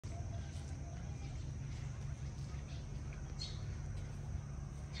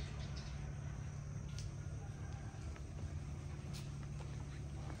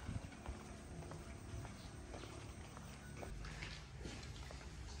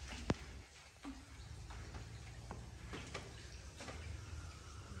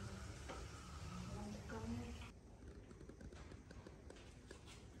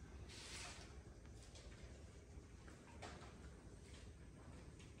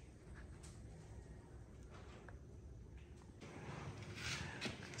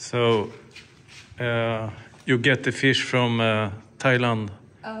So you get the fish from Thailand?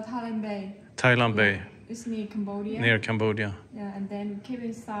 Thailand Bay. Thailand Bay. Yeah. It's near Cambodia. Near Cambodia. Yeah, and then we keep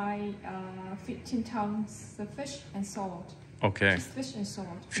inside 15 tons of fish and salt. Okay. Just fish and salt.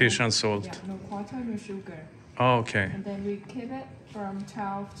 Fish and salt. Yeah, no water, no sugar. Oh, okay. And then we keep it from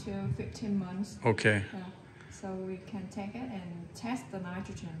 12 to 15 months. Okay. Yeah. So we can take it and test the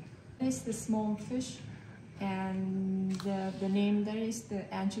nitrogen. It's the small fish, and the name there is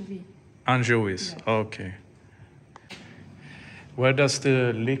the anchovy. Anchovies. Yeah. Okay. Where does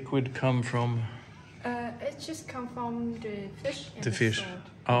the liquid come from? It just comes from the fish and The fish. salt.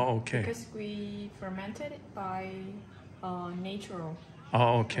 Oh, okay. Because we fermented it by natural.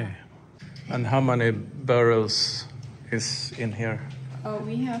 Oh, okay. And how many barrels is in here?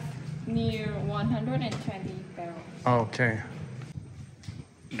 We have near 120 barrels. Okay.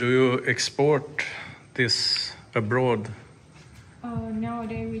 Do you export this abroad?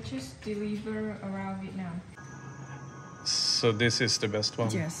 Nowadays we just deliver around Vietnam. So this is the best one?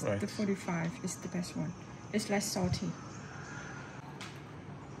 Yes, right? the 45 is the best one. It's less salty.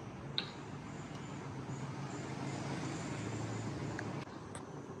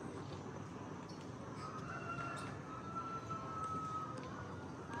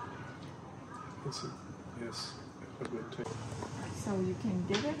 Yes, a good taste. So you can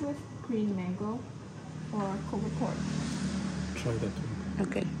dip it with green mango or coconut pork. Try that one.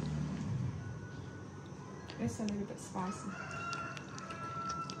 Okay. It's a little bit spicy.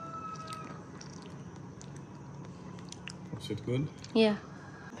 Was it good? Yeah.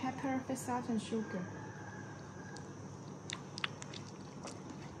 Pepper, fish salt, and sugar.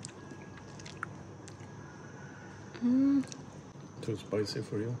 Too spicy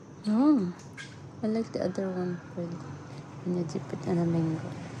for you? No. I like the other one when you dip it in a mango.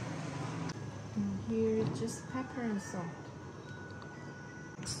 And here, just pepper and salt.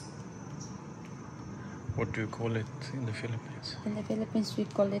 What do you call it in the Philippines? In the Philippines, we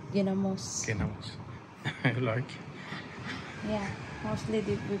call it ginamos. Ginamos. You like? Yeah. Mostly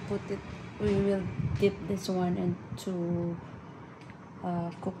we will dip this one into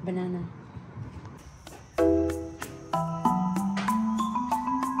cooked banana.